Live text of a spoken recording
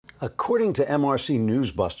According to MRC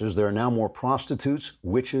Newsbusters, there are now more prostitutes,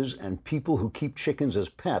 witches, and people who keep chickens as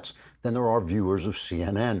pets than there are viewers of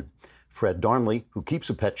CNN. Fred Darnley, who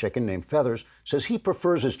keeps a pet chicken named Feathers, says he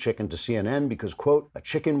prefers his chicken to CNN because, quote, a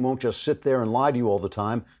chicken won't just sit there and lie to you all the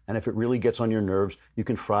time, and if it really gets on your nerves, you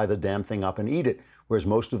can fry the damn thing up and eat it, whereas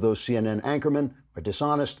most of those CNN anchormen are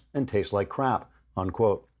dishonest and taste like crap,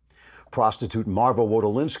 unquote. Prostitute Marva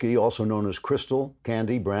Wodolinsky, also known as Crystal,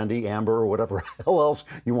 Candy, Brandy, Amber, or whatever hell else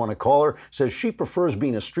you want to call her, says she prefers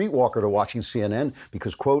being a streetwalker to watching CNN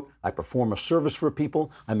because, quote, I perform a service for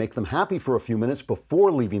people, I make them happy for a few minutes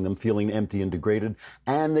before leaving them feeling empty and degraded,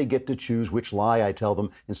 and they get to choose which lie I tell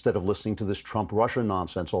them instead of listening to this Trump-Russia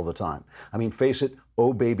nonsense all the time. I mean, face it,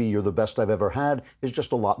 oh baby, you're the best I've ever had is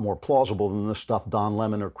just a lot more plausible than the stuff Don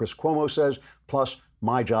Lemon or Chris Cuomo says, plus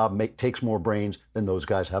my job takes more brains than those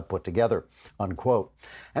guys have put together, unquote.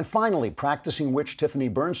 And finally, practicing witch Tiffany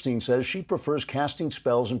Bernstein says she prefers casting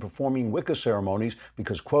spells and performing Wicca ceremonies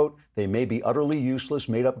because, quote, they may be utterly useless,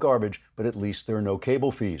 made-up garbage, but at least there are no cable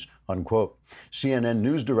fees, unquote. CNN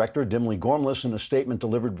News Director Dimly Gormless, in a statement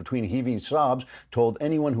delivered between heaving sobs, told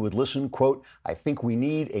anyone who would listen, quote, I think we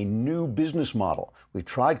need a new business model. We've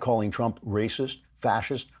tried calling Trump racist,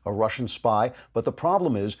 fascist, a Russian spy, but the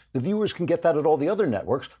problem is the viewers can get that at all the other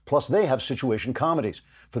networks, plus they have situation comedies.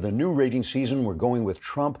 For the new rating season, we're going with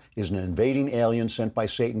Trump is an invading alien sent by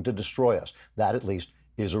Satan to destroy us. That, at least,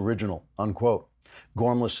 is original, unquote.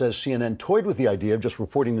 Gormless says CNN toyed with the idea of just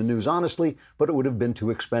reporting the news honestly, but it would have been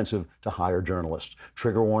too expensive to hire journalists.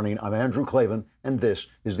 Trigger warning, I'm Andrew Klavan, and this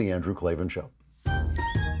is The Andrew Klavan Show.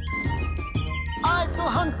 I feel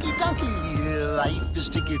hunky-dunky, life is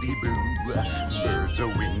tickety-boo. Birds are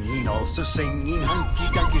winging, also singing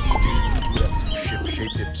hunky-dunky-doo.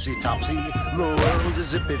 Ship-shape, tipsy-topsy, the world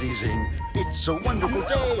is zippity-zing. It's a wonderful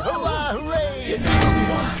day, hurrah, hooray! It makes me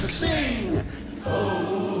want to sing.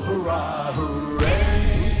 Oh, hurrah,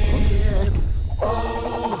 hooray!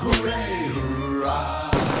 Oh, hooray, hurrah!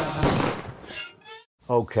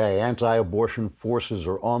 Okay, anti-abortion forces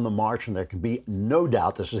are on the march, and there can be no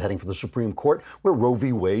doubt this is heading for the Supreme Court, where Roe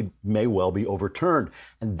v. Wade may well be overturned.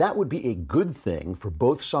 And that would be a good thing for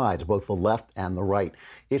both sides, both the left and the right.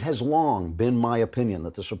 It has long been my opinion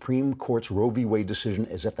that the Supreme Court's Roe v. Wade decision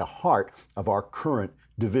is at the heart of our current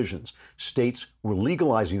divisions. States were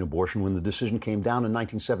legalizing abortion when the decision came down in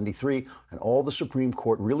 1973, and all the Supreme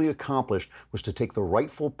Court really accomplished was to take the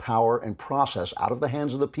rightful power and process out of the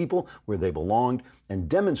hands of the people where they belonged and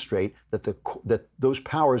demonstrate that those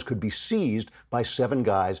powers could be seized by 7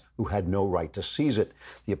 guys who had no right to seize it.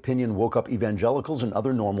 The opinion woke up evangelicals and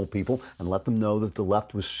other normal people and let them know that the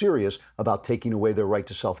left was serious about taking away their right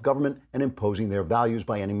to self-government and imposing their values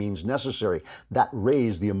by any means necessary. That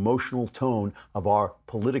raised the emotional tone of our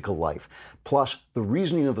political life. Plus, the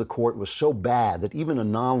reasoning of the court was so bad that even a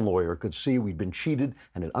non-lawyer could see we'd been cheated,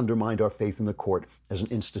 and it undermined our faith in the court as an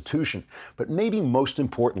institution. But maybe most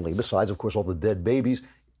importantly, besides, of course, all the dead babies,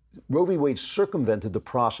 Roe v. Wade circumvented the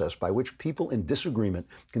process by which people in disagreement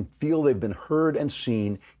can feel they've been heard and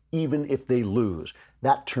seen even if they lose.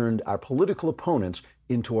 That turned our political opponents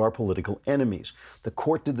into our political enemies. The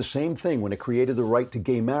court did the same thing when it created the right to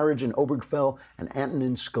gay marriage in Obergefell, and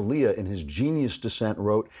Antonin Scalia, in his genius dissent,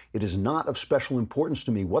 wrote, "It is not of special importance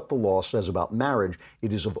to me what the law says about marriage.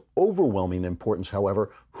 It is of overwhelming importance, however,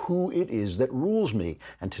 who it is that rules me.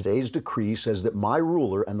 And today's decree says that my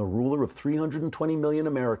ruler and the ruler of 320 million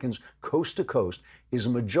Americans coast to coast is a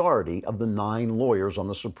majority of the 9 lawyers on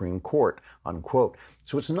the Supreme Court," unquote.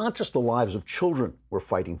 So it's not just the lives of children we're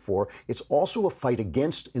fighting for, it's also a fight against,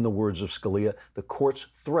 in the words of Scalia, the court's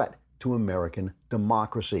threat to American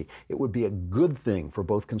democracy. It would be a good thing for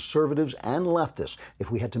both conservatives and leftists if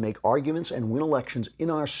we had to make arguments and win elections in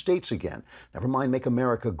our states again. Never mind make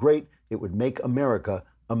America great, it would make America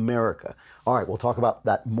America. All right, we'll talk about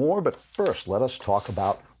that more, but first let us talk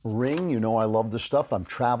about Ring. You know I love this stuff. I'm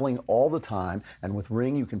traveling all the time, and with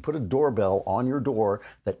Ring you can put a doorbell on your door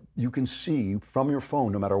that you can see from your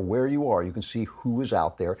phone no matter where you are. You can see who is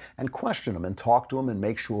out there and question him and talk to him and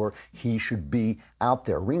make sure he should be out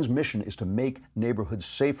there. Ring's mission is to make neighborhoods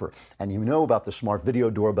safer, and you know about the smart video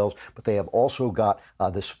doorbells, but they have also got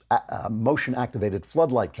this motion-activated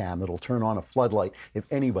floodlight cam that'll turn on a floodlight if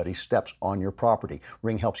anybody steps on your property.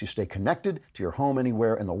 Ring helps you stay connected to your home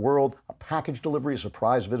anywhere in the world. A package delivery, a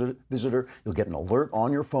surprise visitor. You'll get an alert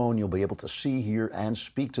on your phone. You'll be able to see, hear, and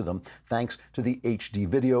speak to them thanks to the HD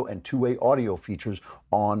video and two-way audio features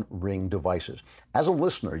on Ring devices. As a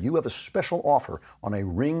listener, you have a special offer on a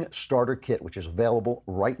Ring starter kit, which is available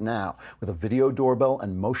right now. With a video doorbell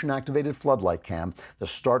and motion-activated floodlight cam, the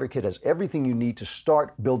starter kit has everything you need to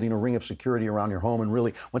start building a ring of security around your home. And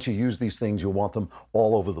really, once you use these things, you'll want them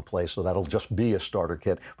all over the place. So that'll just be a starter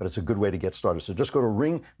kit, but it's a good way to get started. So just go to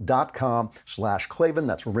ring.com/Klavan.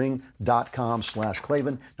 That's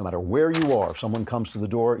ring.com/Klavan. No matter where you are, if someone comes to the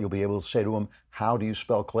door, you'll be able to say to them, "How do you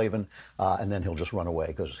spell Klavan?" And then he'll just run away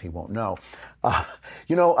because he won't know.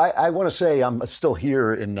 I want to say I'm still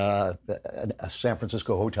here in a San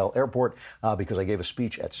Francisco hotel airport because I gave a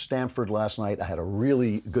speech at Stanford last night. I had a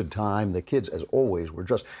really good time. The kids, as always, were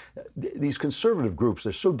just, these conservative groups,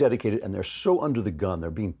 they're so dedicated and they're so under the gun.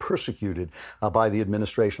 They're being persecuted by the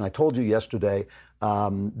administration. I told you yesterday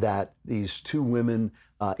that these two women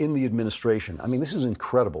in the administration, I mean, this is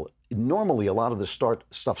incredible. Normally, a lot of this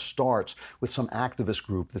stuff starts with some activist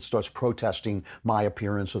group that starts protesting my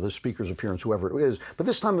appearance or the speaker's appearance, whoever it is. But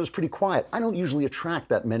this time it was pretty quiet. I don't usually attract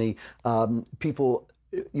that many people,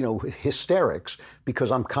 hysterics,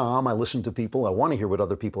 because I'm calm. I listen to people. I want to hear what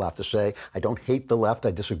other people have to say. I don't hate the left.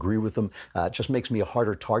 I disagree with them. It just makes me a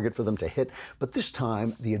harder target for them to hit. But this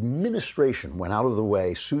time, the administration went out of the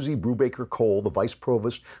way. Susie Brubaker-Cole, the vice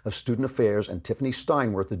provost of student affairs, and Tiffany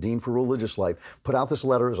Steinworth, the dean for religious life, put out this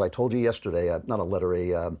letter, as I told you yesterday, not a letter,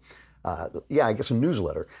 I guess a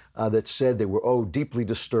newsletter that said they were, deeply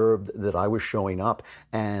disturbed that I was showing up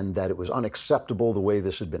and that it was unacceptable the way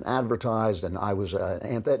this had been advertised. And I was,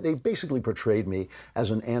 they basically portrayed me as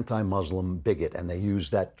an anti-Muslim bigot. And they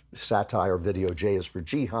used that satire video, J is for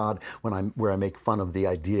jihad, where I make fun of the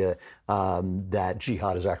idea that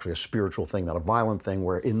jihad is actually a spiritual thing, not a violent thing,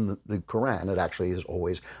 where in the Quran, it actually is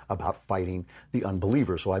always about fighting the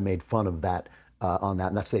unbeliever. So I made fun of that on that.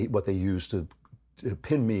 And that's what they used to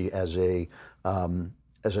pin me as a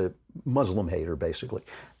Muslim hater, basically.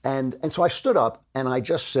 And so I stood up and I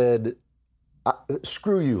just said,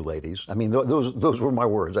 screw you, ladies. I mean, those were my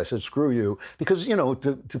words. I said, screw you, because,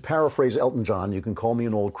 to paraphrase Elton John, you can call me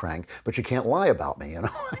an old crank, but you can't lie about me. I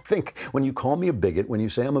think when you call me a bigot, when you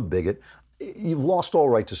say I'm a bigot, you've lost all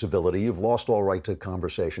right to civility. You've lost all right to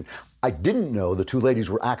conversation. I didn't know the two ladies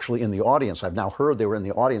were actually in the audience. I've now heard they were in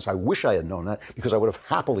the audience. I wish I had known that, because I would have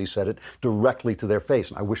happily said it directly to their face.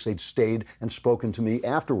 And I wish they'd stayed and spoken to me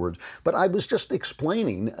afterwards. But I was just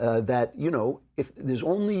explaining that, if there's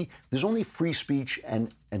only free speech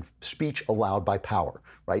and speech allowed by power,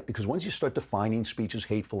 right? Because once you start defining speech as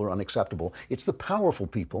hateful or unacceptable, it's the powerful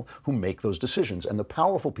people who make those decisions. And the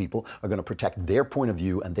powerful people are going to protect their point of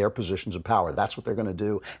view and their positions of power. That's what they're going to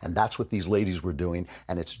do. And that's what these ladies were doing.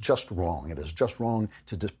 And it's just wrong. It is just wrong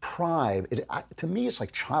to deprive. To me, it's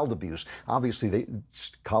like child abuse. Obviously,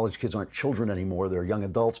 college kids aren't children anymore. They're young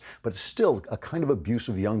adults. But it's still a kind of abuse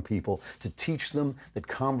of young people to teach them that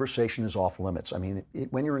conversation is off limits. I mean,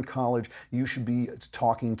 when you're in college, you should be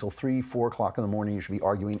talking until 3, 4 o'clock in the morning. You should be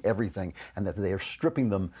arguing everything, and that they are stripping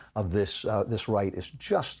them of this right is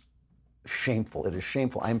just shameful. It is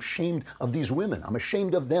shameful. I'm ashamed of these women. I'm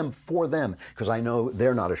ashamed of them for them, because I know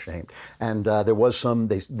they're not ashamed. And there was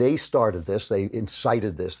they started this. They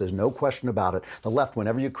incited this. There's no question about it. The left,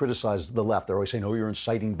 whenever you criticize the left, they're always saying, you're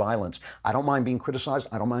inciting violence. I don't mind being criticized.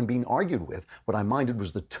 I don't mind being argued with. What I minded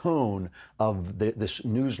was the tone of this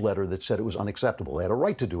newsletter that said it was unacceptable. They had a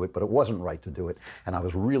right to do it, but it wasn't right to do it. And I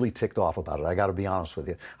was really ticked off about it. I got to be honest with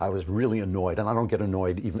you. I was really annoyed. And I don't get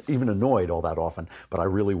annoyed, even annoyed all that often, but I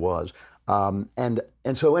really was.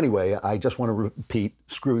 And so anyway, I just want to repeat,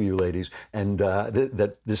 screw you, ladies, and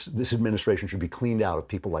that this administration should be cleaned out of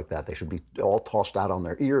people like that. They should be all tossed out on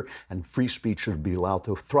their ear, and free speech should be allowed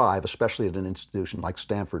to thrive, especially at an institution like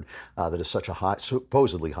Stanford that is such a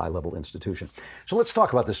supposedly high-level institution. So let's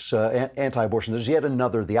talk about this anti-abortion. There's yet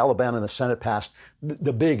another. The Alabama and the Senate passed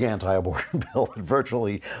the big anti-abortion bill that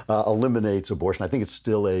virtually eliminates abortion. I think it's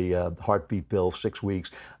still a heartbeat bill, 6 weeks,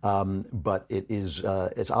 but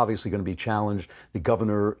it's obviously going to be challenged. The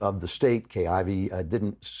governor of the state, Kay Ivey,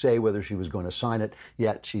 didn't say whether she was going to sign it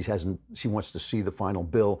yet. She wants to see the final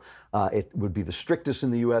bill. It would be the strictest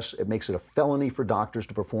in the U.S. It makes it a felony for doctors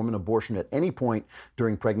to perform an abortion at any point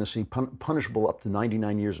during pregnancy, punishable up to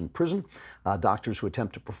 99 years in prison. Doctors who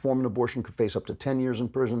attempt to perform an abortion could face up to 10 years in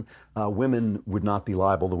prison. Women would not be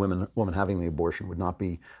liable. The woman having the abortion would not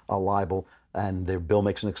be liable. and their bill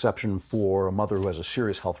makes an exception for a mother who has a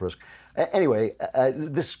serious health risk. Anyway,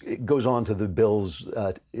 this goes on to the bills,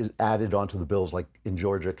 is added onto the bills like in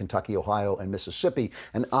Georgia, Kentucky, Ohio, and Mississippi,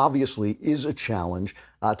 and obviously is a challenge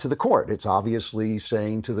to the court. It's obviously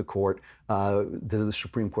saying to the court, to the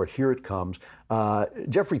Supreme Court, here it comes.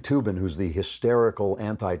 Jeffrey Toobin, who's the hysterical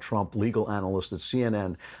anti-Trump legal analyst at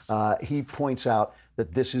CNN, he points out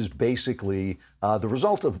that this is basically the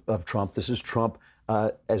result of Trump. This is Trump,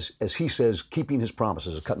 as he says, keeping his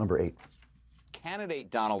promises. Cut number 8. Candidate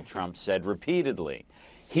Donald Trump said repeatedly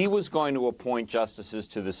he was going to appoint justices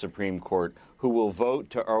to the Supreme Court who will vote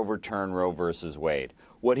to overturn Roe versus Wade.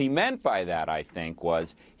 What he meant by that, I think,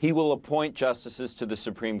 was he will appoint justices to the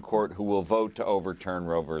Supreme Court who will vote to overturn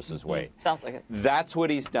Roe versus Wade. Sounds like it. That's what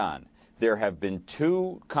he's done. There have been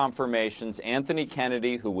 2 confirmations. Anthony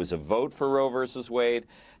Kennedy, who was a vote for Roe versus Wade,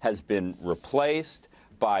 has been replaced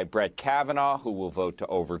by Brett Kavanaugh, who will vote to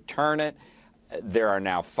overturn it. There are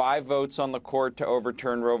now 5 votes on the court to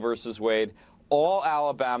overturn Roe versus Wade. All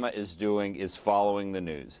Alabama is doing is following the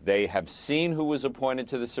news. They have seen who was appointed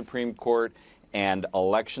to the Supreme Court, and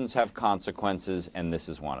elections have consequences, and this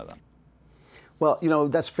is one of them. Well, you know,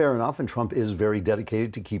 that's fair enough, and Trump is very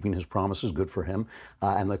dedicated to keeping his promises. Good for him.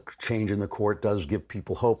 And the change in the court does give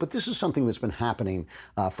people hope. But this is something that's been happening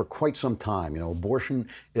for quite some time. You know, abortion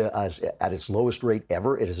is at its lowest rate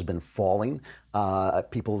ever. It has been falling.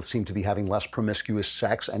 People seem to be having less promiscuous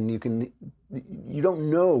sex, and you don't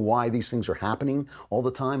know why these things are happening all the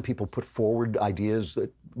time. People put forward ideas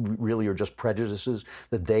that really are just prejudices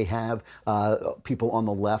that they have. People on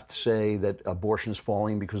the left say that abortion is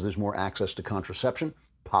falling because there's more access to contraception.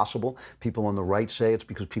 Possible. People on the right say it's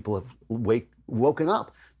because people have woken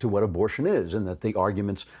up to what abortion is, and that the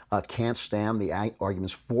arguments can't stand, the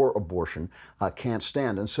arguments for abortion can't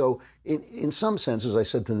stand. And so in some sense, as I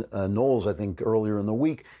said to Knowles, I think earlier in the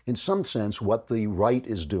week, in some sense, what the right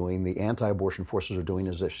is doing, the anti-abortion forces are doing,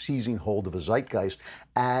 is they're seizing hold of a zeitgeist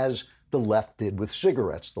as the left did with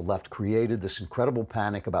cigarettes. The left created this incredible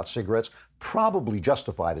panic about cigarettes, probably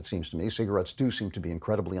justified, it seems to me. Cigarettes do seem to be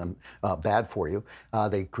incredibly bad for you.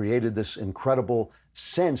 They created this incredible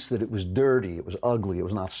sense that it was dirty, it was ugly, it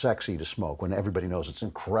was not sexy to smoke, when everybody knows it's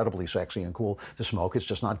incredibly sexy and cool to smoke. It's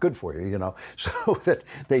just not good for you, you know. So that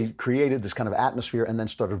they created this kind of atmosphere and then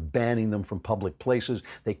started banning them from public places.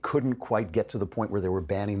 They couldn't quite get to the point where they were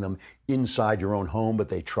banning them inside your own home, but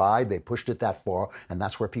they tried. They pushed it that far, and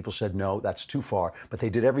that's where people said, no, that's too far. But they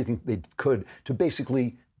did everything they could to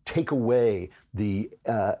basically take away the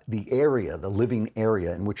area, the living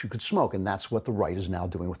area in which you could smoke. And that's what the right is now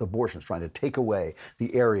doing with abortion. It's trying to take away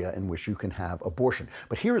the area in which you can have abortion.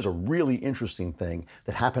 But here's a really interesting thing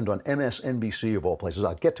that happened on MSNBC of all places.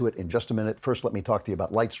 I'll get to it in just a minute. First, let me talk to you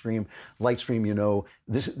about Lightstream. Lightstream, you know,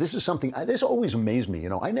 this is something, this always amazed me. You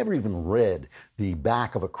know, I never even read the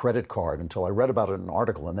back of a credit card until I read about it in an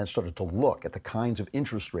article and then started to look at the kinds of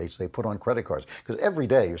interest rates they put on credit cards. Because every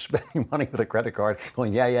day you're spending money with a credit card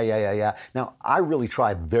going, yeah. Now, I really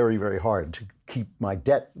try very, very hard to keep my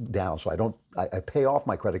debt down so I pay off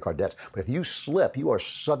my credit card debts. But if you slip, you are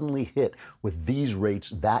suddenly hit with these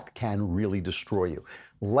rates that can really destroy you.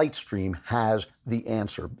 Lightstream has the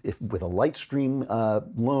answer. If with a Lightstream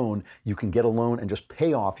loan, you can get a loan and just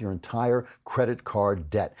pay off your entire credit card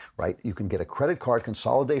debt, right? You can get a credit card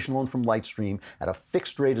consolidation loan from Lightstream at a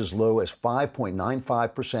fixed rate as low as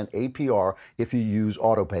 5.95% APR if you use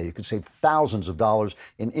autopay. You can save thousands of dollars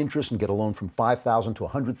in interest and get a loan from $5,000 to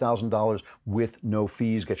 $100,000 with no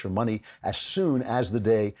fees. Get your money as soon as the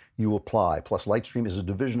day you apply. Plus, Lightstream is a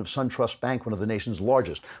division of SunTrust Bank, one of the nation's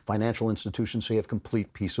largest financial institutions, so you have complete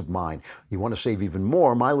peace of mind. You want to save even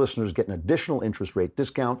more? My listeners get an additional interest rate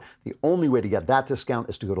discount. The only way to get that discount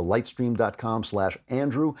is to go to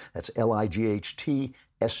lightstream.com/Andrew. That's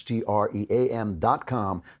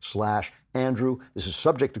lightstream.com/Andrew. This is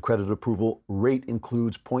subject to credit approval. Rate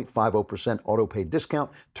includes 0.50% auto-pay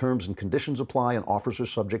discount. Terms and conditions apply, and offers are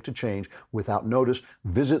subject to change without notice.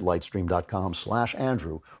 Visit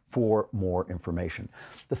lightstream.com/Andrew for more information.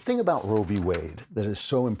 The thing about Roe v. Wade that is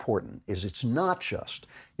so important is it is not just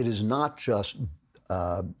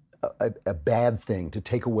a bad thing to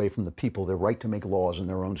take away from the people their right to make laws in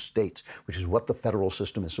their own states, which is what the federal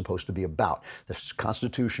system is supposed to be about. The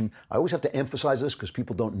Constitution, I always have to emphasize this because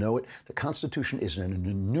people don't know it, the Constitution is an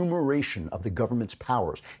enumeration of the government's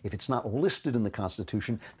powers. If it's not listed in the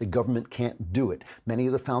Constitution, the government can't do it. Many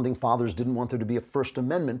of the founding fathers didn't want there to be a First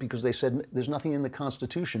Amendment because they said there's nothing in the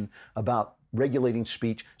Constitution about regulating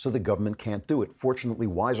speech so the government can't do it. Fortunately,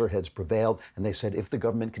 wiser heads prevailed, and they said if the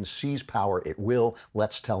government can seize power, it will.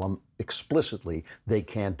 Let's tell them explicitly they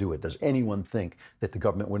can't do it. Does anyone think that the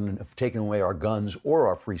government wouldn't have taken away our guns or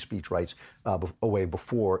our free speech rights away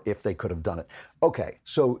before if they could have done it? Okay,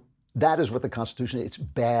 so that is what the Constitution is. It's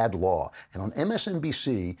bad law. And on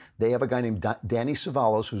MSNBC, they have a guy named Danny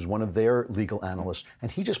Cevallos, who's one of their legal analysts, and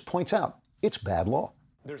he just points out it's bad law.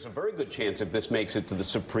 There's a very good chance if this makes it to the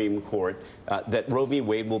Supreme Court that Roe v.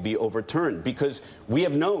 Wade will be overturned, because we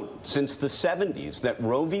have known since the 70s that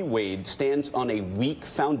Roe v. Wade stands on a weak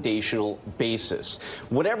foundational basis.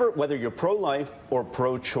 Whether you're pro-life or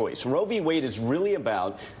pro-choice, Roe v. Wade is really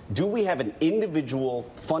about, do we have an individual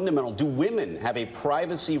fundamental, do women have a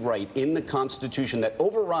privacy right in the Constitution that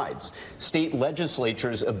overrides state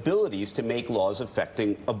legislatures' abilities to make laws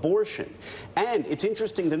affecting abortion? And it's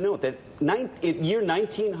interesting to note that year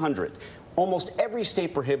 1900, almost every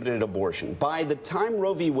state prohibited abortion. By the time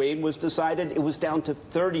Roe v. Wade was decided, it was down to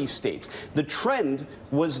 30 states. The trend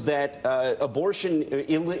was that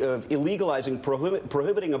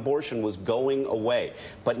prohibiting abortion was going away.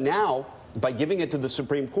 But now, by giving it to the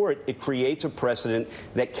Supreme Court, it creates a precedent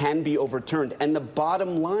that can be overturned. And the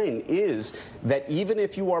bottom line is that even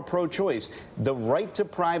if you are pro-choice, the right to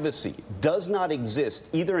privacy does not exist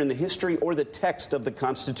either in the history or the text of the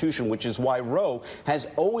Constitution, which is why Roe has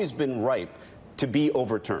always been ripe to be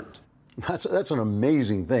overturned. That's an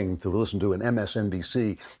amazing thing to listen to an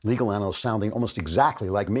MSNBC legal analyst sounding almost exactly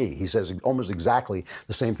like me. He says almost exactly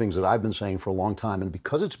the same things that I've been saying for a long time. And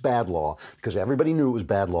because it's bad law, because everybody knew it was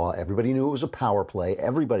bad law, everybody knew it was a power play,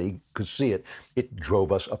 everybody could see it, it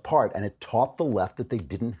drove us apart. And it taught the left that they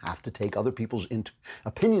didn't have to take other people's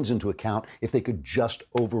opinions into account if they could just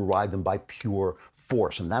override them by pure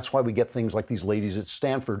force. And that's why we get things like these ladies at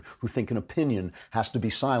Stanford who think an opinion has to be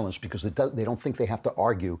silenced because they don't think they have to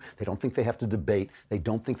argue. They don't think they have to debate. They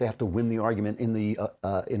don't think they have to win the argument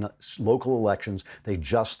in local elections. They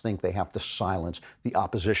just think they have to silence the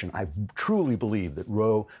opposition. I truly believe that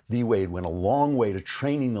Roe v. Wade went a long way to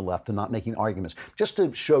training the left to not making arguments. Just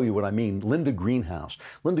to show you what I mean, Linda Greenhouse.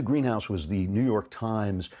 Linda Greenhouse was the New York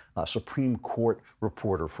Times Supreme Court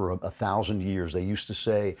reporter for 1,000 years. They used to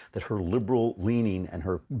say that her liberal leaning and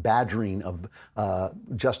her badgering of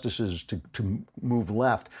justices to move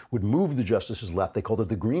left would move the justices left. They called it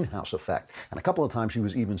the Greenhouse effect. And a couple of times she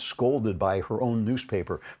was even scolded by her own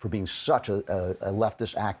newspaper for being such a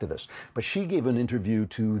leftist activist. But she gave an interview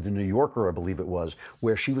to The New Yorker, I believe it was,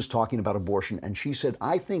 where she was talking about abortion. And she said,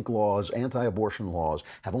 I think laws, anti-abortion laws,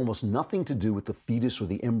 have almost nothing to do with the fetus or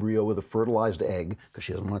the embryo or the fertilized egg, because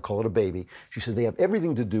she doesn't want to call it a baby. She said they have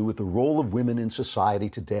everything to do with the role of women in society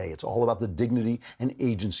today. It's all about the dignity and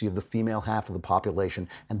agency of the female half of the population,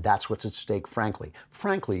 and that's what's at stake, frankly.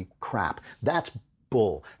 Frankly, crap. That's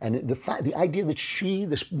bull. And the idea that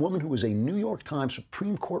this woman who was a New York Times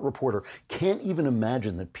Supreme Court reporter, can't even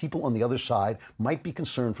imagine that people on the other side might be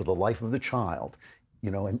concerned for the life of the child,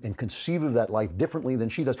 and conceive of that life differently than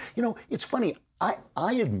she does. It's funny.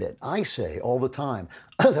 I admit, I say all the time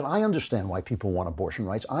that I understand why people want abortion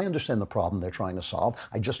rights. I understand the problem they're trying to solve.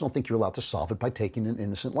 I just don't think you're allowed to solve it by taking an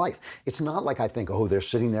innocent life. It's not like I think, they're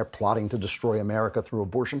sitting there plotting to destroy America through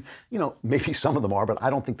abortion. Maybe some of them are, but I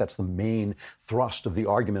don't think that's the main thrust of the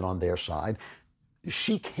argument on their side.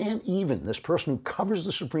 She can't even, this person who covers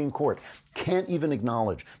the Supreme Court, can't even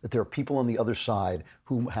acknowledge that there are people on the other side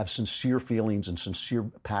who have sincere feelings and sincere,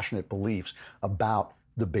 passionate beliefs about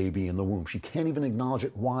the baby in the womb. She can't even acknowledge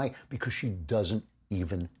it. Why? Because she doesn't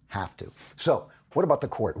even have to. So what about the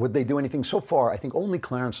court? Would they do anything? So far, I think only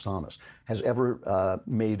Clarence Thomas has ever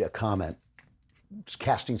made a comment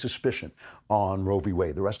casting suspicion on Roe v.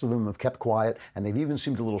 Wade. The rest of them have kept quiet, and they've even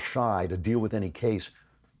seemed a little shy to deal with any case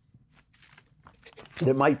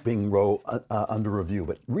that might bring Roe under review.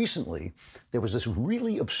 But recently, there was this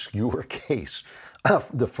really obscure case,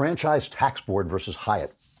 the Franchise Tax Board versus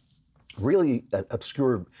Hyatt. Really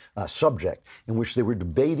obscure subject in which they were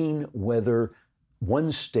debating whether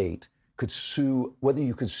one state could sue, whether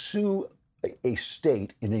you could sue a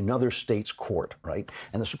state in another state's court, right?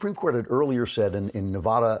 And the Supreme Court had earlier said in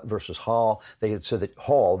Nevada versus Hall, they said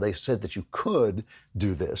that you could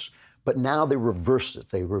do this. But now they reversed it.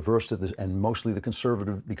 They reversed it, and mostly the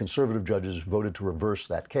conservative judges voted to reverse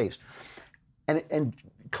that case. And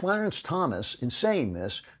Clarence Thomas, in saying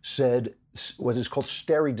this, said what is called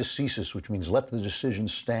stare decisis, which means let the decision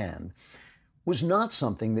stand, was not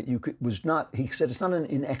something that you could, was not, he said, it's not an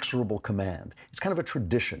inexorable command. It's kind of a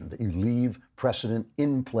tradition that you leave precedent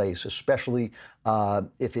in place, especially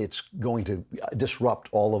if it's going to disrupt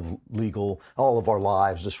all of our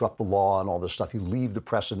lives, disrupt the law and all this stuff. You leave the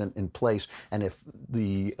precedent in place, and if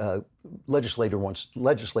the legislature wants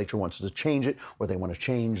to change it, or they want to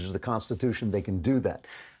change the Constitution, they can do that.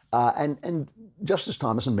 And Justice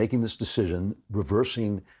Thomas, in making this decision,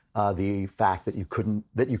 reversing the fact that you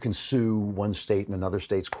can sue one state and another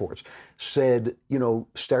state's courts, said,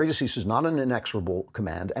 stare decisis is not an inexorable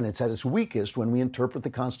command, and it's at its weakest when we interpret the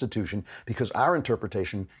Constitution, because our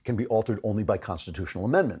interpretation can be altered only by constitutional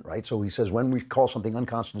amendment, right? So he says when we call something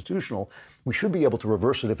unconstitutional, we should be able to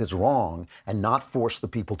reverse it if it's wrong and not force the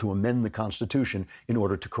people to amend the Constitution in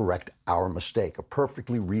order to correct our mistake. A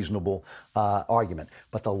perfectly reasonable argument.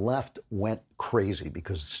 But the left went crazy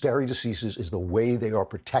because stare decisis is the way they are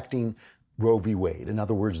protecting Roe v. Wade. In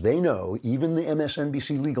other words, they know, even the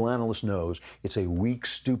MSNBC legal analyst knows, it's a weak,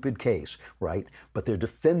 stupid case, right? But they're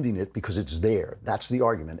defending it because it's there. That's the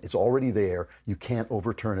argument. It's already there. You can't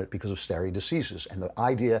overturn it because of stare decisis. And the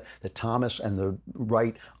idea that Thomas and the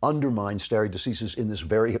right undermine stare decisis in this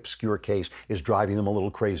very obscure case is driving them a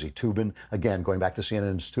little crazy. Toobin, again, going back to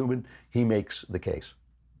CNN's Toobin, he makes the case.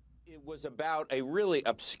 Was about a really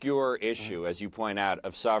obscure issue, as you point out,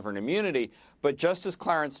 of sovereign immunity. But Justice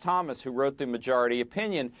Clarence Thomas, who wrote the majority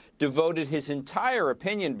opinion, devoted his entire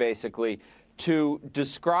opinion, basically, to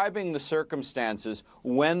describing the circumstances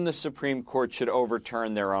when the Supreme Court should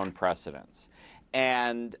overturn their own precedents.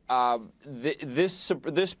 And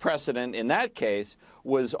this precedent, in that case,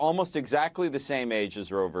 was almost exactly the same age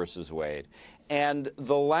as Roe versus Wade. And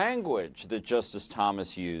the language that Justice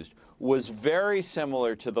Thomas used was very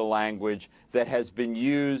similar to the language that has been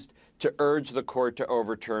used to urge the court to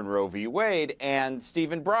overturn Roe v. Wade. And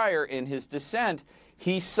Stephen Breyer, in his dissent,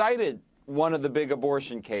 he cited one of the big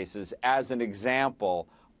abortion cases as an example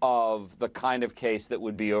of the kind of case that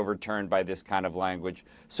would be overturned by this kind of language.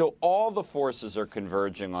 So all the forces are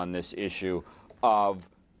converging on this issue of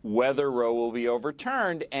whether Roe will be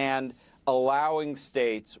overturned and allowing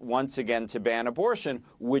states once again to ban abortion,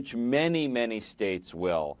 which many, many states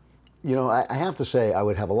will. I have to say I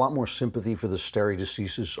would have a lot more sympathy for the stare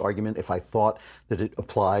decisis argument if I thought that it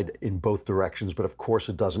applied in both directions, but of course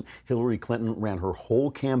it doesn't. Hillary Clinton ran her whole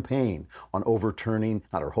campaign on overturning,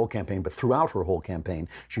 not her whole campaign, but throughout her whole campaign,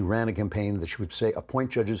 she ran a campaign that she would say appoint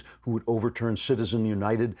judges who would overturn Citizen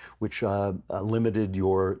United, which limited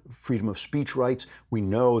your freedom of speech rights. We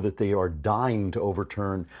know that they are dying to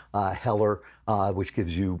overturn Heller, which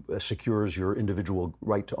secures your individual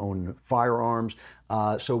right to own firearms.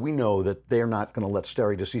 So we know that they're not going to let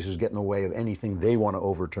stare decisis get in the way of anything they want to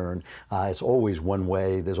overturn. It's always one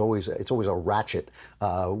way. It's always a ratchet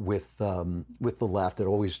with the left. It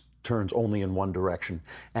always turns only in one direction.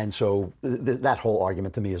 And so that whole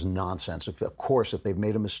argument to me is nonsense. Of course, if they've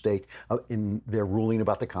made a mistake in their ruling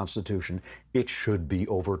about the Constitution, it should be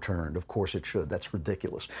overturned. Of course it should. That's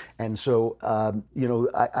ridiculous. And so,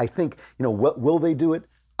 I think, will they do it?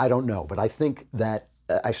 I don't know. But I think that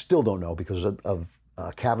I still don't know because of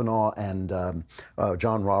Kavanaugh and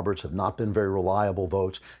John Roberts have not been very reliable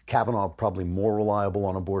votes. Kavanaugh probably more reliable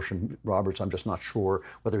on abortion. Roberts, I'm just not sure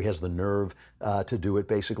whether he has the nerve to do it,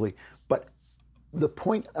 basically. But the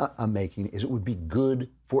point I'm making is it would be good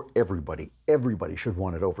for everybody. Everybody should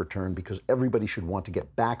want it overturned because everybody should want to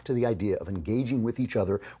get back to the idea of engaging with each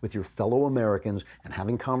other, with your fellow Americans, and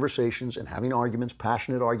having conversations and having arguments,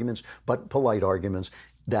 passionate arguments, but polite arguments,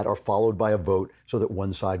 that are followed by a vote so that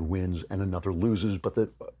one side wins and another loses, but the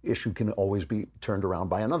issue can always be turned around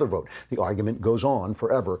by another vote. The argument goes on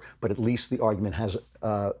forever, but at least the argument has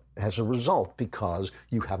a result because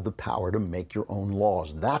you have the power to make your own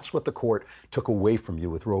laws. That's what the court took away from you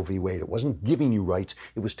with Roe v. Wade. It wasn't giving you rights,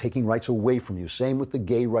 it was taking rights away from you. Same with the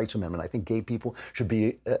gay rights amendment. I think gay people should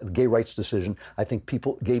be, gay rights decision, I think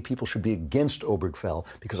gay people should be against Obergefell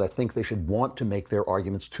because I think they should want to make their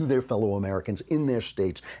arguments to their fellow Americans in their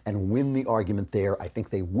states and win the argument there. I think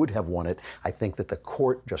they would have won it. I think that the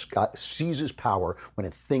court just seizes power when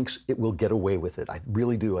it thinks it will get away with it. I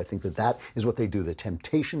really do. I think that is what they do. The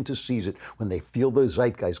temptation to seize it when they feel the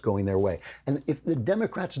zeitgeist going their way. And if the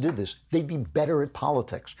Democrats did this, they'd be better at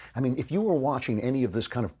politics. I mean, if you were watching any of this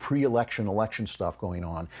kind of pre-election election stuff going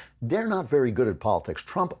on, they're not very good at politics.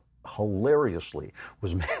 Trump hilariously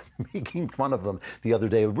was making fun of them the other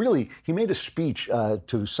day. Really, he made a speech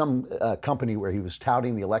to some company where he was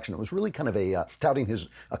touting the election. It was really kind of touting his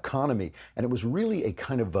economy, and it was really a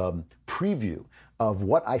kind of preview of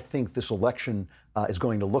what I think this election is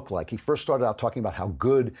going to look like. He first started out talking about how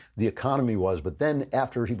good the economy was, but then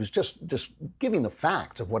after he was just giving the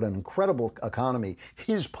facts of what an incredible economy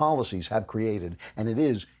his policies have created, and it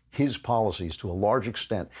is his policies to a large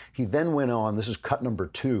extent, he then went on, this is cut number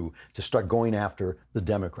 2, to start going after the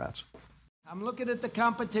Democrats. I'm looking at the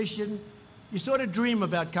competition. You sort of dream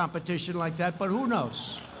about competition like that, but who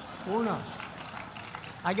knows? Who knows?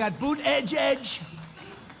 I got boot edge.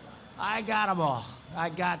 I got them all. I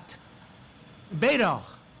got Beto.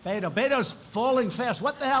 Beto's falling fast.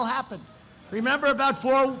 What the hell happened? Remember about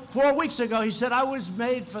four weeks ago, he said, I was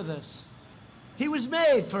made for this. He was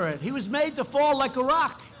made for it. He was made to fall like a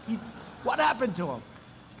rock. What happened to him?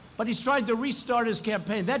 But he's trying to restart his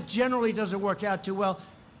campaign. That generally doesn't work out too well.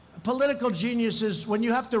 Political geniuses, when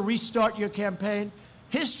you have to restart your campaign,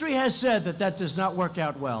 history has said that does not work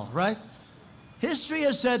out well, right? History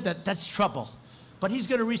has said that that's trouble. But he's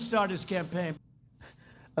going to restart his campaign.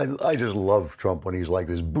 I just love Trump when he's like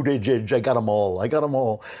this, Buttigieg, I got them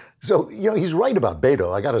all. So, he's right about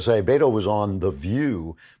Beto. I got to say, Beto was on The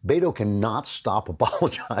View. Beto cannot stop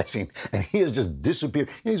apologizing, and he has just disappeared.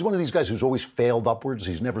 He's one of these guys who's always failed upwards.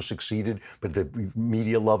 He's never succeeded, but the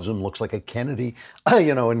media loves him, looks like a Kennedy,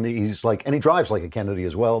 and he drives like a Kennedy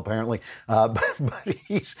as well, apparently. But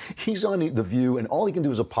he's on The View, and all he can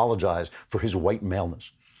do is apologize for his white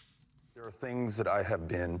maleness. There are things that I have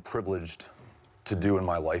been privileged to do in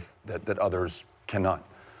my life that others cannot.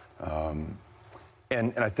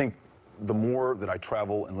 And I think the more that I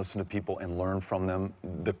travel and listen to people and learn from them,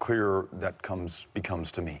 the clearer that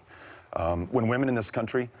becomes to me. When women in this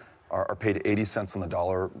country are paid 80 cents on the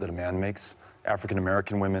dollar that a man makes,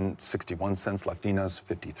 African-American women, 61 cents, Latinas,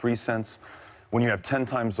 53 cents. When you have 10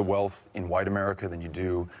 times the wealth in white America than you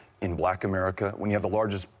do in black America, when you have the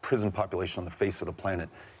largest prison population on the face of the planet,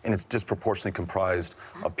 and it's disproportionately comprised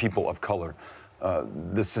of people of color,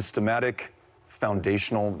 the systematic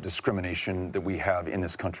foundational discrimination that we have in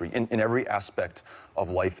this country in every aspect of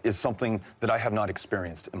life is something that I have not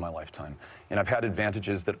experienced in my lifetime. And I've had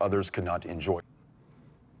advantages that others could not enjoy.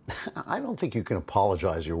 I don't think you can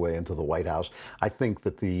apologize your way into the White House. I think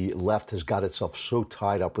that the left has got itself so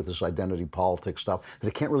tied up with this identity politics stuff that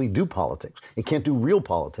it can't really do politics. It can't do real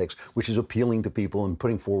politics, which is appealing to people and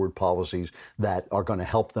putting forward policies that are going to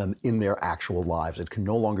help them in their actual lives. It can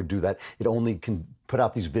no longer do that. It only can put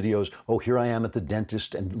out these videos, oh, here I am at the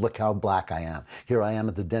dentist and look how black I am. Here I am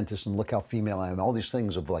at the dentist and look how female I am. All these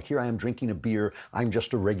things of like, here I am drinking a beer. I'm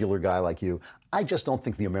just a regular guy like you. I just don't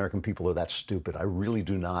think the American people are that stupid. I really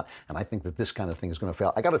do not. And I think that this kind of thing is going to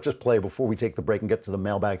fail. I got to just play, before we take the break and get to the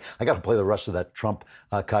mailbag, I got to play the rest of that Trump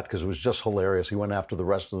cut because it was just hilarious. He went after the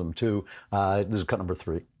rest of them too. This is cut number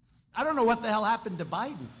 3. I don't know what the hell happened to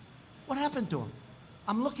Biden. What happened to him?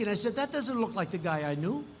 I'm looking, I said, that doesn't look like the guy I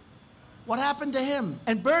knew. What happened to him?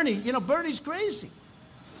 And Bernie, Bernie's crazy.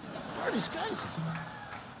 Bernie's crazy.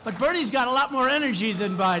 But Bernie's got a lot more energy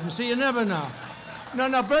than Biden, so you never know.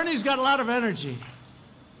 No, Bernie's got a lot of energy.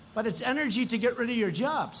 But it's energy to get rid of your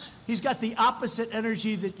jobs. He's got the opposite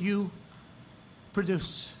energy that you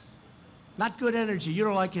produce. Not good energy. You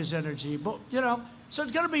don't like his energy. But, so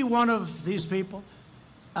it's going to be one of these people.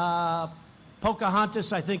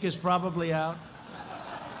 Pocahontas, I think, is probably out.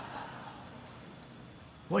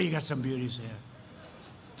 Well, you got some beauties there.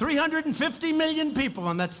 350 million people,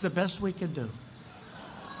 and that's the best we can do.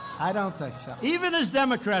 I don't think so. Even as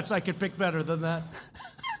Democrats, I could pick better than that.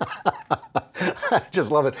 I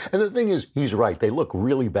just love it. And the thing is, he's right. They look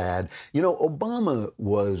really bad. Obama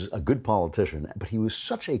was a good politician, but he was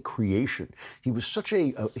such a creation. He was such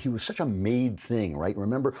a made thing, right?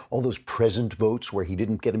 Remember all those present votes where he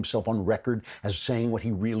didn't get himself on record as saying what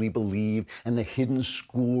he really believed, and the hidden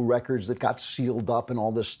school records that got sealed up and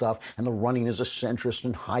all this stuff, and the running as a centrist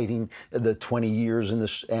and hiding the 20 years in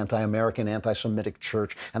this anti-American, anti-Semitic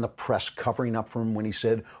church, and the press covering up for him when he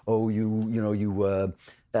said, oh,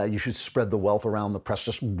 you should spread the wealth around. The press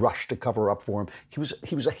just rushed to cover up for him.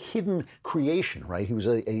 He was a hidden creation, right? He was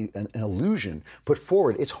an illusion put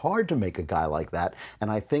forward. It's hard to make a guy like that. And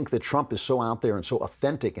I think that Trump is so out there and so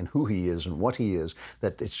authentic in who he is and what he is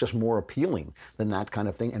that it's just more appealing than that kind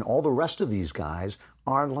of thing. And all the rest of these guys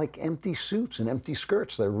are like empty suits and empty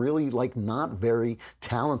skirts. They're really like not very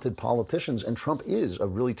talented politicians, and Trump is a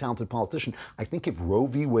really talented politician. I think if Roe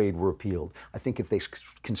v. Wade were repealed, I think if they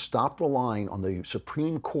can stop relying on the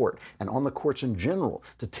Supreme Court and on the courts in general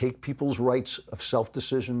to take people's rights of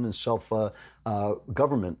self-decision and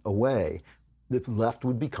self-government away, the left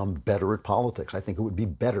would become better at politics. I think it would be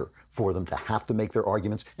better for them to have to make their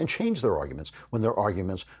arguments and change their arguments when their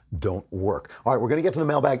arguments don't work. All right, we're going to get to the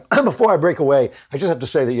mailbag. Before I break away, I just have to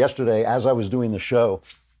say that yesterday, as I was doing the show,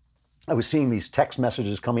 I was seeing these text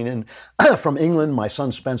messages coming in from England. My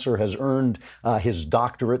son Spencer has earned his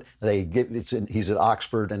doctorate. He's at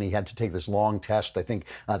Oxford, and he had to take this long test. I think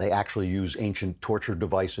they actually use ancient torture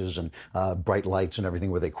devices and bright lights and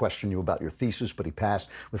everything where they question you about your thesis, but he passed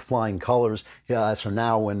with flying colors. So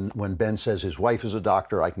now when Ben says his wife is a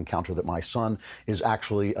doctor, I can counter that my son is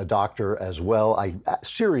actually a doctor as well.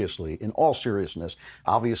 Seriously, in all seriousness,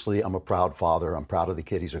 obviously I'm a proud father. I'm proud of the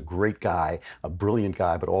kid. He's a great guy, a brilliant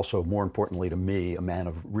guy, but also more importantly to me, a man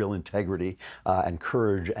of real integrity and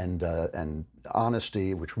courage and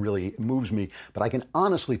honesty, which really moves me. But I can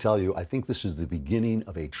honestly tell you, I think this is the beginning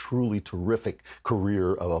of a truly terrific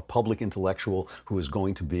career of a public intellectual who is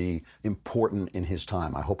going to be important in his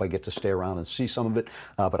time. I hope I get to stay around and see some of it,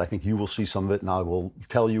 but I think you will see some of it, and I will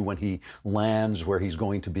tell you when he lands where he's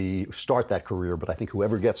going to start that career. But I think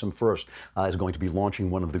whoever gets him first is going to be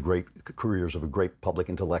launching one of the great careers of a great public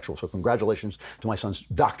intellectual. So congratulations to my son,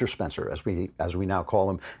 Dr. Spencer, as we now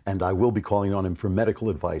call him, and I will be calling on him for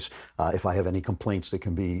medical advice if I have any complaints that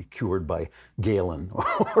can be cured by Galen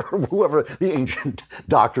or whoever the ancient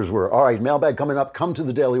doctors were. All right, mailbag coming up. Come to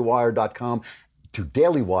thedailywire.com, to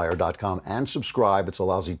dailywire.com, and subscribe. It's a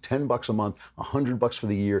lousy $10 a month, $100 for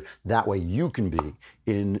the year. That way you can be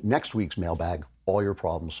in next week's mailbag, all your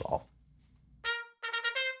problems solved.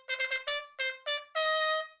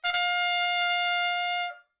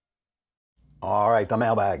 All right, the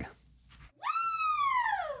mailbag.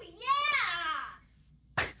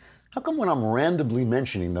 How come when I'm randomly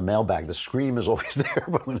mentioning the mailbag, the scream is always there,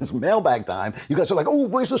 but when it's mailbag time, you guys are like, oh,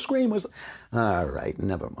 where's the scream? All right,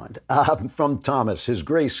 never mind. From Thomas, His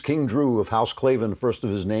Grace, King Drew of House Clavin, first of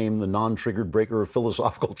his name, the non-triggered breaker of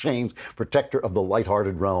philosophical chains, protector of the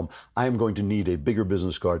lighthearted realm. I am going to need a bigger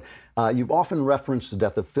business card. You've often referenced the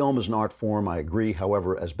death of film as an art form. I agree,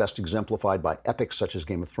 however, as best exemplified by epics such as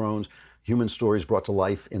Game of Thrones, human stories brought to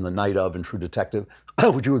life in The Night of and True Detective.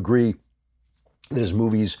 Would you agree that as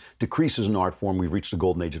movies decrease as an art form, we've reached the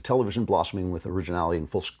golden age of television, blossoming with originality and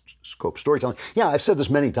full scope storytelling? Yeah, I've said this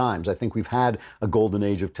many times. I think we've had a golden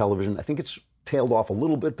age of television. I think it's tailed off a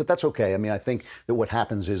little bit, but that's okay. I mean, I think that what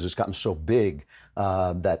happens is it's gotten so big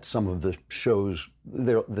that some of the shows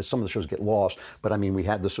get lost. But I mean, we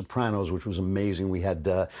had The Sopranos, which was amazing. We had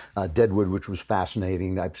Deadwood, which was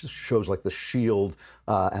fascinating. Shows like The Shield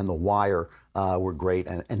and The Wire were great.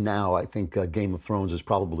 And now I think Game of Thrones is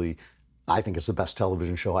probably, I think it's the best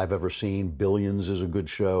television show I've ever seen. Billions is a good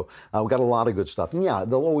show. We've got a lot of good stuff. And yeah,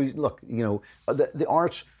 they'll always, look, the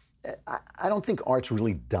arts, I don't think arts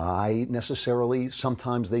really die necessarily.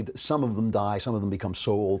 Sometimes some of them die, some of them become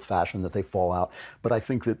so old-fashioned that they fall out. But I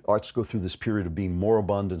think that arts go through this period of being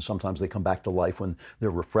moribund, and sometimes they come back to life when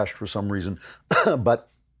they're refreshed for some reason. But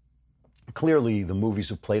clearly the movies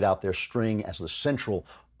have played out their string as the central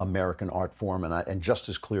American art form, and just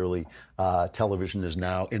as clearly, television is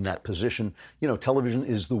now in that position. Television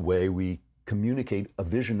is the way we communicate a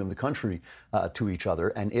vision of the country to each other,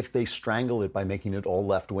 and if they strangle it by making it all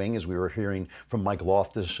left-wing, as we were hearing from Mike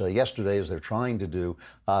Loftus yesterday, as they're trying to do,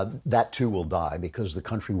 that too will die, because the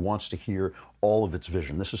country wants to hear all of its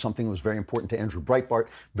vision. This is something that was very important to Andrew Breitbart,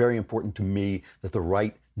 very important to me, that the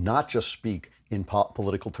right not just speak in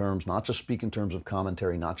political terms, not just speak in terms of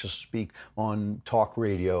commentary, not just speak on talk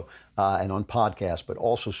radio and on podcasts, but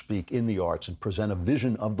also speak in the arts and present a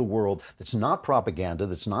vision of the world that's not propaganda,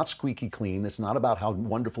 that's not squeaky clean, that's not about how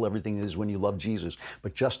wonderful everything is when you love Jesus,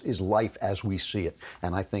 but just is life as we see it.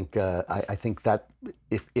 And I think that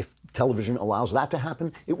if television allows that to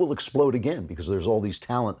happen, it will explode again, because there's all this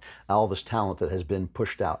talent that has been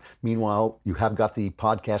pushed out. Meanwhile, you have got the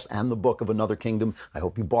podcast and the book of Another Kingdom. I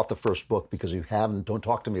hope you bought the first book, because if you haven't, don't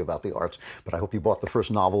talk to me about the arts, but I hope you bought the first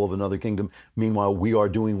novel of Another Kingdom. Meanwhile, we are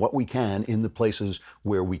doing what we can in the places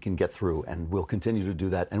where we can get through, and we'll continue to do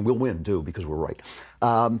that, and we'll win too, because we're right.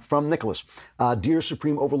 From Nicholas, Dear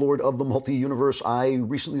Supreme Overlord of the Multi-Universe, I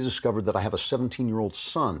recently discovered that I have a 17-year-old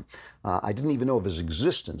son. I didn't even know of his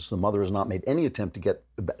existence. The mother has not made any attempt to get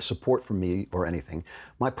support from me or anything.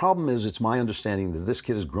 My problem is, it's my understanding that this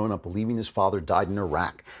kid has grown up believing his father died in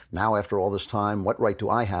Iraq. Now, after all this time, what right do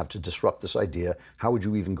I have to disrupt this idea? How would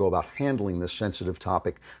you even go about handling this sensitive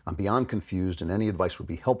topic? I'm beyond confused, and any advice would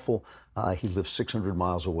be helpful. He lives 600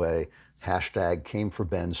 miles away. Hashtag came for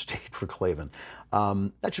Ben, stayed for Clavin.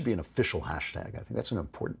 That should be an official hashtag. I think that's an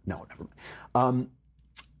important, no, never mind.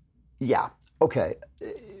 Yeah, okay.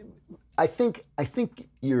 I think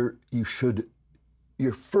your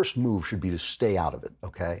first move should be to stay out of it,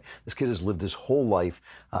 okay? This kid has lived his whole life.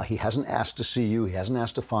 He hasn't asked to see you. He hasn't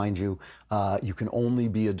asked to find you. You can only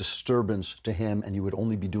be a disturbance to him, and you would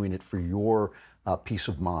only be doing it for your peace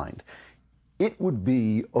of mind. It would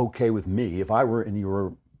be okay with me if I were in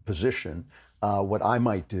your position, what I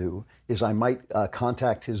might do is I might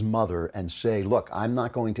contact his mother and say, look, I'm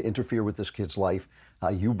not going to interfere with this kid's life.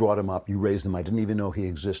 You brought him up, you raised him. I didn't even know he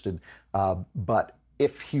existed. But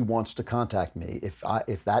if he wants to contact me,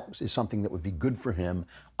 if that is something that would be good for him,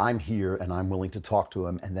 I'm here and I'm willing to talk to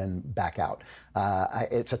him and then back out.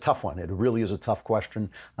 It's a tough one. It really is a tough question.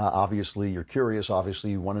 Obviously, you're curious. Obviously,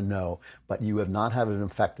 you want to know. But you have not had an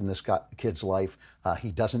effect in this kid's life. He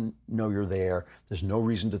doesn't know you're there. There's no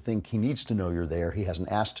reason to think he needs to know you're there. He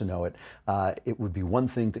hasn't asked to know it. It would be one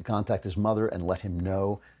thing to contact his mother and let him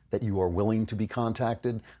know that you are willing to be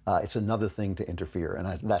contacted. It's another thing to interfere,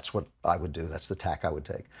 and that's what I would do. That's the tack I would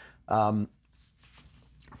take.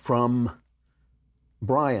 From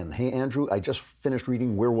Brian, hey Andrew, I just finished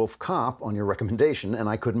reading Werewolf Cop on your recommendation and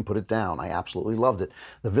I couldn't put it down. I absolutely loved it.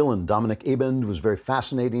 The villain, Dominic Abend, was very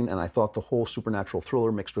fascinating and I thought the whole supernatural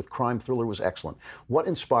thriller mixed with crime thriller was excellent. What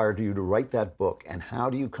inspired you to write that book and how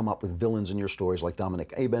do you come up with villains in your stories like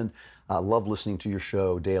Dominic Abend? Love listening to your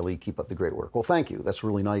show daily. Keep up the great work. Well, thank you. That's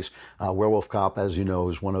really nice. Werewolf Cop, as you know,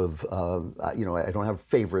 is one of, I don't have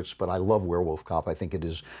favorites, but I love Werewolf Cop. I think it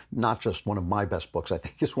is not just one of my best books. I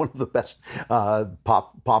think it's one of the best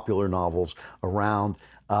popular novels around.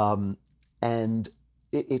 And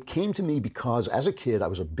it came to me because as a kid, I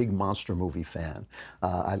was a big monster movie fan.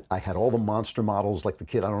 I had all the monster models like the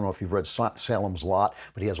kid. I don't know if you've read Salem's Lot,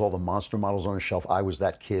 but he has all the monster models on his shelf. I was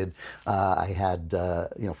that kid. I had,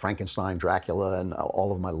 Frankenstein, Dracula, and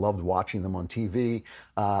all of them. I loved watching them on TV.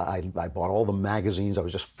 I bought all the magazines. I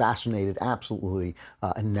was just fascinated, absolutely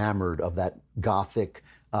enamored of that gothic,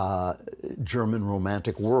 German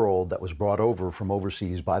romantic world that was brought over from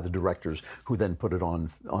overseas by the directors who then put it on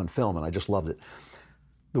film, and I just loved it.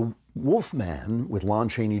 The Wolfman with Lon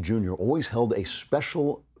Chaney Jr. always held a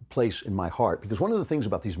special place in my heart because one of the things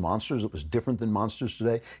about these monsters that was different than monsters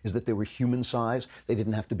today is that they were human size. They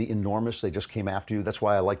didn't have to be enormous. They just came after you. That's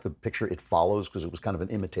why I like the picture It Follows, because it was kind of an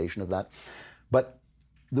imitation of that. But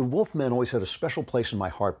the Wolfman always had a special place in my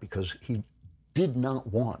heart because he did not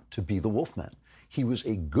want to be the Wolfman. He was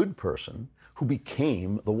a good person who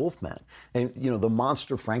became the Wolfman. And, the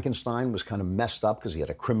monster Frankenstein was kind of messed up because he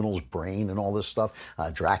had a criminal's brain and all this stuff.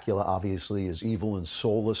 Dracula, obviously, is evil and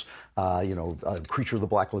soulless. A Creature of the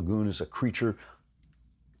Black Lagoon is a creature.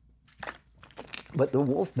 But the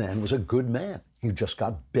Wolfman was a good man. He just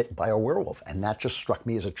got bit by a werewolf. And that just struck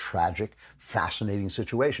me as a tragic, fascinating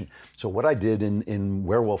situation. So what I did in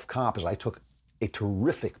Werewolf Cop is I took a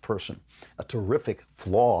terrific person, a terrific,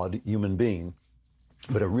 flawed human being,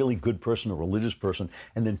 but a really good person, a religious person,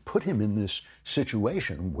 and then put him in this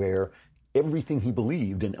situation where everything he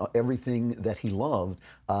believed and everything that he loved,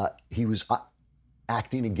 he was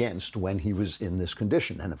acting against when he was in this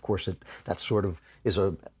condition. And of course, that sort of is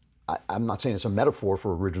I'm not saying it's a metaphor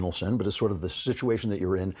for original sin, but it's sort of the situation that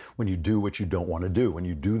you're in when you do what you don't want to do, when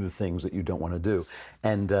you do the things that you don't want to do.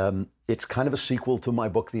 And it's kind of a sequel to my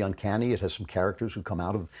book, The Uncanny. It has some characters who come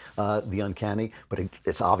out of The Uncanny, but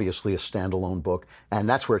it's obviously a standalone book. And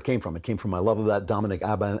that's where it came from. It came from my love of that Dominic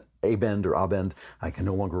Abend. I can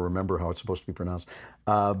no longer remember how it's supposed to be pronounced.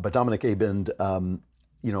 But Dominic Abend,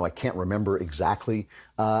 I can't remember exactly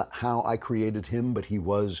how I created him, but he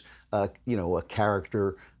was, a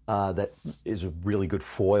character that is a really good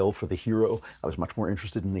foil for the hero. I was much more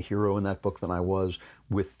interested in the hero in that book than I was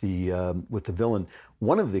with the villain.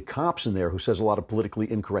 One of the cops in there who says a lot of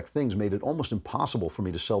politically incorrect things made it almost impossible for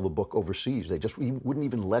me to sell the book overseas. He wouldn't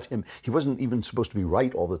even let him. He wasn't even supposed to be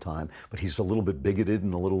right all the time, but he's a little bit bigoted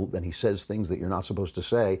and he says things that you're not supposed to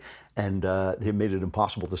say, and it made it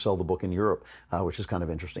impossible to sell the book in Europe, which is kind of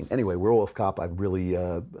interesting. Anyway, Werewolf Cop, I really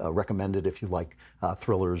recommend it if you like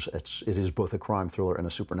thrillers. It is both a crime thriller and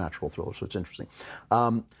a supernatural thriller, so it's interesting.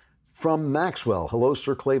 From Maxwell, hello,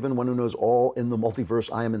 Sir Clavin, one who knows all in the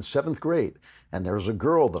multiverse. I am in 7th grade, and there's a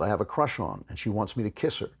girl that I have a crush on, and she wants me to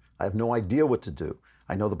kiss her. I have no idea what to do.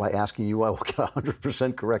 I know that by asking you, I will get a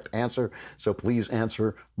 100% correct answer, so please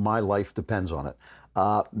answer. My life depends on it.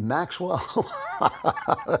 Maxwell,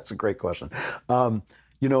 that's a great question. The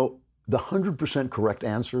 100% correct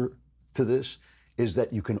answer to this is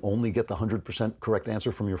that you can only get the 100% correct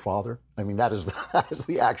answer from your father. I mean, that is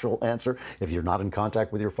the actual answer. If you're not in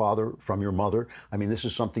contact with your father, from your mother, I mean, this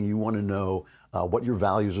is something you want to know what your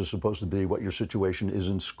values are supposed to be, what your situation is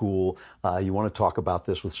in school. You want to talk about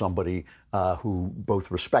this with somebody who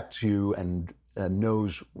both respects you and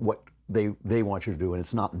knows what they want you to do, and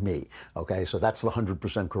it's not me, okay? So that's the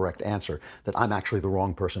 100% correct answer, that I'm actually the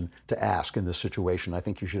wrong person to ask in this situation. I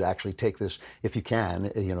think you should actually take this, if you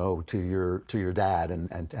can, to your dad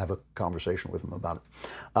and have a conversation with him about it.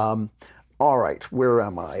 All right, where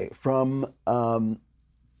am I? From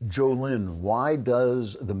Jolynn, why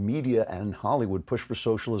does the media and Hollywood push for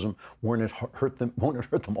socialism? Won't it hurt them? Won't it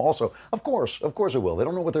hurt them also? Of course it will. They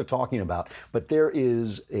don't know what they're talking about. But there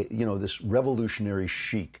is, this revolutionary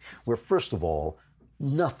chic where, first of all,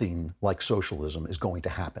 nothing like socialism is going to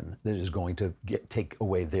happen that is going to take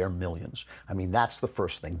away their millions. I mean, that's the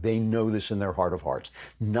first thing. They know this in their heart of hearts.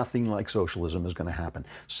 Nothing like socialism is going to happen.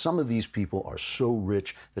 Some of these people are so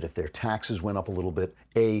rich that if their taxes went up a little bit,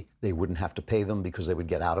 A, they wouldn't have to pay them because they would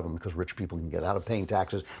get out of them because rich people can get out of paying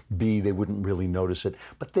taxes. B, they wouldn't really notice it.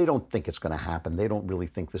 But they don't think it's going to happen. They don't really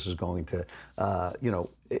think this is going to,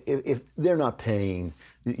 if they're not paying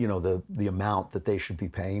the amount that they should be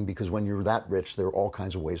paying, because when you're that rich, there are all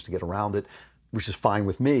kinds of ways to get around it, which is fine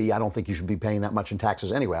with me. I don't think you should be paying that much in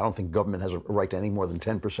taxes anyway. I don't think government has a right to any more than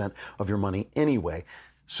 10% of your money anyway.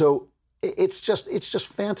 So it's just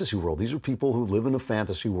fantasy world. These are people who live in a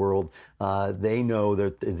fantasy world. They know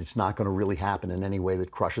that it's not going to really happen in any way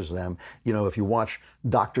that crushes them. If you watch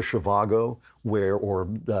Dr. Zhivago, or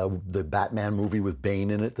the Batman movie with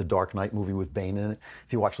Bane in it, the Dark Knight movie with Bane in it,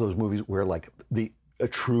 if you watch those movies where a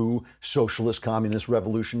true socialist communist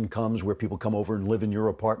revolution comes where people come over and live in your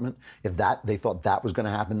apartment, if they thought that was going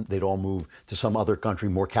to happen, they'd all move to some other country,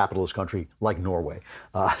 more capitalist country like Norway.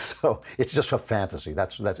 So it's just a fantasy.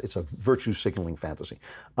 It's a virtue signaling fantasy.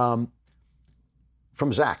 From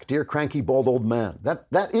Zach, dear cranky bald old man.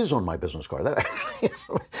 That is on my business card. That actually is.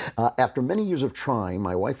 After many years of trying,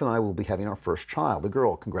 my wife and I will be having our first child, a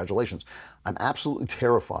girl. Congratulations. I'm absolutely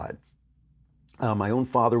terrified. My own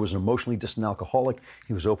father was an emotionally distant alcoholic.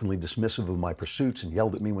 He was openly dismissive of my pursuits and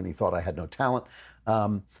yelled at me when he thought I had no talent.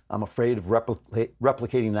 I'm afraid of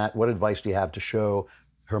replicating that. What advice do you have to show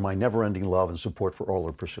her my never-ending love and support for all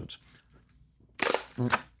her pursuits?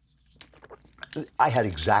 I had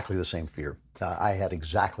exactly the same fear. I had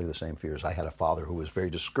exactly the same fears. I had a father who was very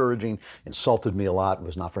discouraging, insulted me a lot,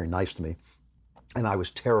 was not very nice to me. And I was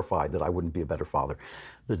terrified that I wouldn't be a better father.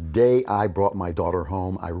 The day I brought my daughter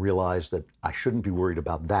home, I realized that I shouldn't be worried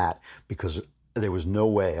about that because there was no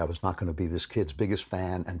way I was not going to be this kid's biggest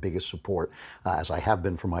fan and biggest support, as I have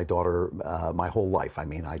been for my daughter my whole life. I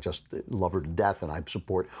mean, I just love her to death and I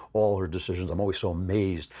support all her decisions. I'm always so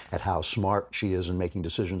amazed at how smart she is in making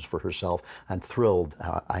decisions for herself and thrilled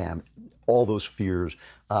I am. All those fears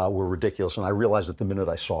were ridiculous, and I realized that the minute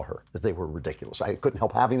I saw her that they were ridiculous. I couldn't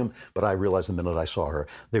help having them, but I realized the minute I saw her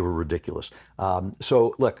they were ridiculous.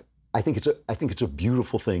 So look, I think it's a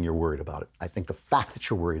beautiful thing you're worried about it. I think the fact that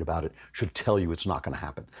you're worried about it should tell you it's not going to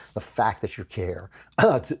happen. The fact that you care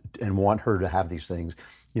and want her to have these things,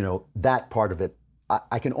 that part of it,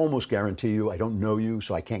 I can almost guarantee you, I don't know you,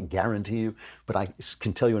 so I can't guarantee you, but I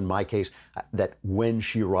can tell you in my case that when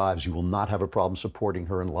she arrives, you will not have a problem supporting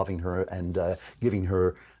her and loving her and giving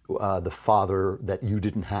her the father that you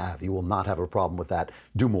didn't have. You will not have a problem with that.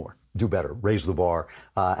 Do more, do better, raise the bar,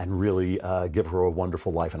 and really give her a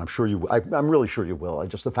wonderful life. And I'm really sure you will.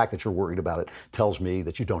 Just the fact that you're worried about it tells me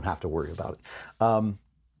that you don't have to worry about it.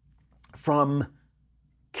 From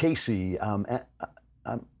Casey,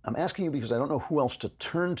 I'm asking you because I don't know who else to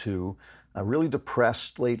turn to. I'm really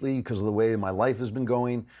depressed lately because of the way my life has been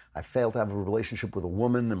going. I failed to have a relationship with a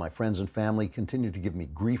woman, and my friends and family continue to give me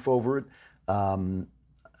grief over it.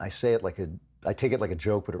 I take it like a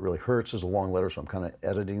joke, but it really hurts as a long letter, so I'm kind of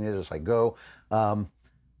editing it as I go.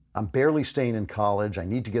 I'm barely staying in college. I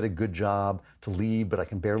need to get a good job to leave, but I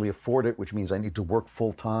can barely afford it, which means I need to work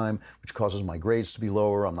full time, which causes my grades to be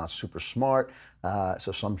lower. I'm not super smart.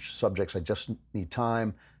 So some subjects I just need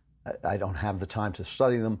time. I don't have the time to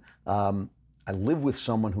study them. I live with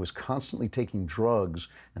someone who is constantly taking drugs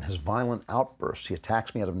and has violent outbursts. He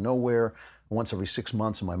attacks me out of nowhere once every 6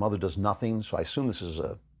 months, and my mother does nothing. So I assume this is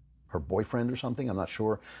her boyfriend or something. I'm not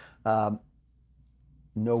sure.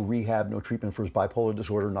 No rehab, no treatment for his bipolar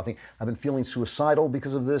disorder, nothing. I've been feeling suicidal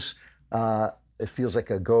because of this. It feels like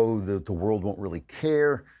the world won't really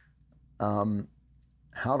care.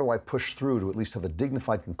 How do I push through to at least have a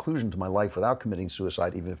dignified conclusion to my life without committing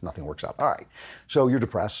suicide, even if nothing works out? All right, so you're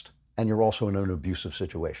depressed and you're also in an abusive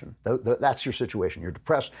situation. That's your situation. You're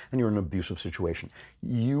depressed and you're in an abusive situation.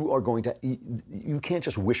 You can't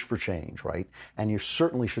just wish for change, right? And you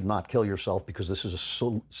certainly should not kill yourself because this is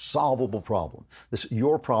a solvable problem.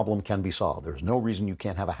 Your problem can be solved. There's no reason you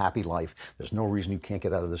can't have a happy life. There's no reason you can't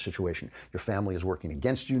get out of this situation. Your family is working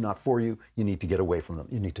against you, not for you. You need to get away from them.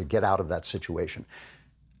 You need to get out of that situation.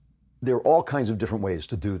 There are all kinds of different ways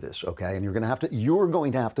to do this, okay? And you're going to have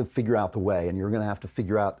to figure out the way, and you're going to have to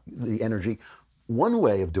figure out the energy. One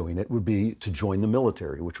way of doing it would be to join the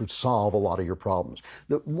military, which would solve a lot of your problems.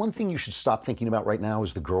 The one thing you should stop thinking about right now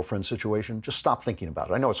is the girlfriend situation. Just stop thinking about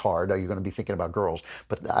it. I know it's hard. You're going to be thinking about girls,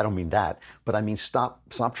 but I don't mean that. But I mean, stop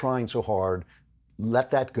trying so hard.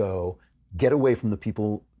 Let that go. Get away from the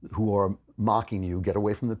people who are mocking you. Get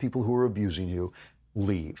away from the people who are abusing you.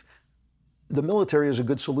 Leave. The military is a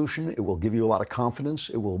good solution. It will give you a lot of confidence.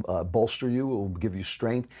 It will bolster you. It will give you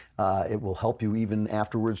strength. It will help you even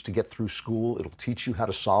afterwards to get through school. It'll teach you how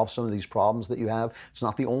to solve some of these problems that you have. It's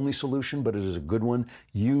not the only solution, but it is a good one.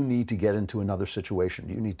 You need to get into another situation.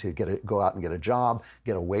 You need to go out and get a job,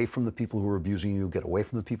 get away from the people who are abusing you, get away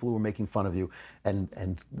from the people who are making fun of you,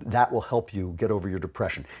 and that will help you get over your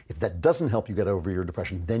depression. If that doesn't help you get over your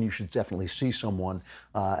depression, then you should definitely see someone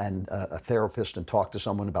and a therapist and talk to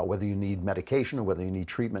someone about whether you need medication or whether you need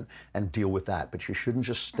treatment and deal with that. But you shouldn't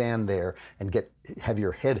just stand there and have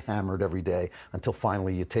your head hammered every day until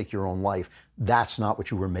finally you take your own life. That's not what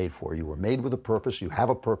you were made for. You were made with a purpose. You have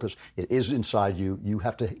a purpose. It is inside you. You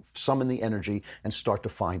have to summon the energy and start to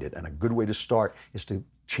find it. And a good way to start is to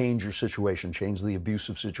change your situation, change the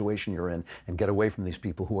abusive situation you're in, and get away from these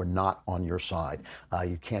people who are not on your side.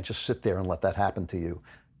 You can't just sit there and let that happen to you.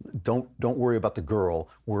 Don't worry about the girl,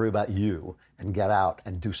 worry about you, and get out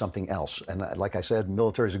and do something else. And like I said,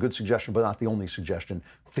 military is a good suggestion, but not the only suggestion.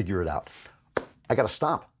 Figure it out. I got to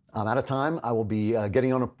stop. I'm out of time. I will be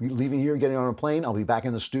leaving here, getting on a plane. I'll be back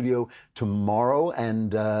in the studio tomorrow,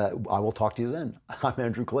 and I will talk to you then. I'm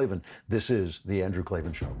Andrew Klavan. This is The Andrew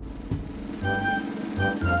Klavan Show.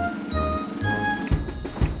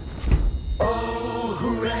 Oh,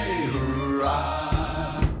 hooray, hurrah.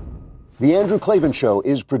 The Andrew Klavan Show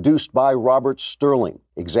is produced by Robert Sterling.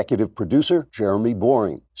 Executive producer, Jeremy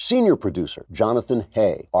Boring. Senior producer, Jonathan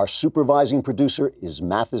Hay. Our supervising producer is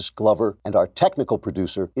Mathis Glover, and our technical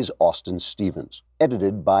producer is Austin Stevens.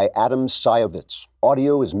 Edited by Adam Sayevitz.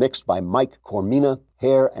 Audio is mixed by Mike Cormina.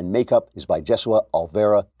 Hair and makeup is by Jesua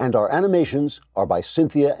Alvera. And our animations are by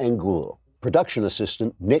Cynthia Angulo. Production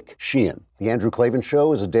assistant, Nick Sheehan. The Andrew Klavan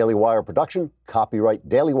Show is a Daily Wire production. Copyright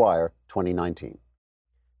Daily Wire 2019.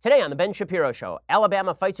 Today on The Ben Shapiro Show,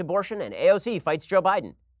 Alabama fights abortion and AOC fights Joe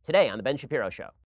Biden. Today on The Ben Shapiro Show.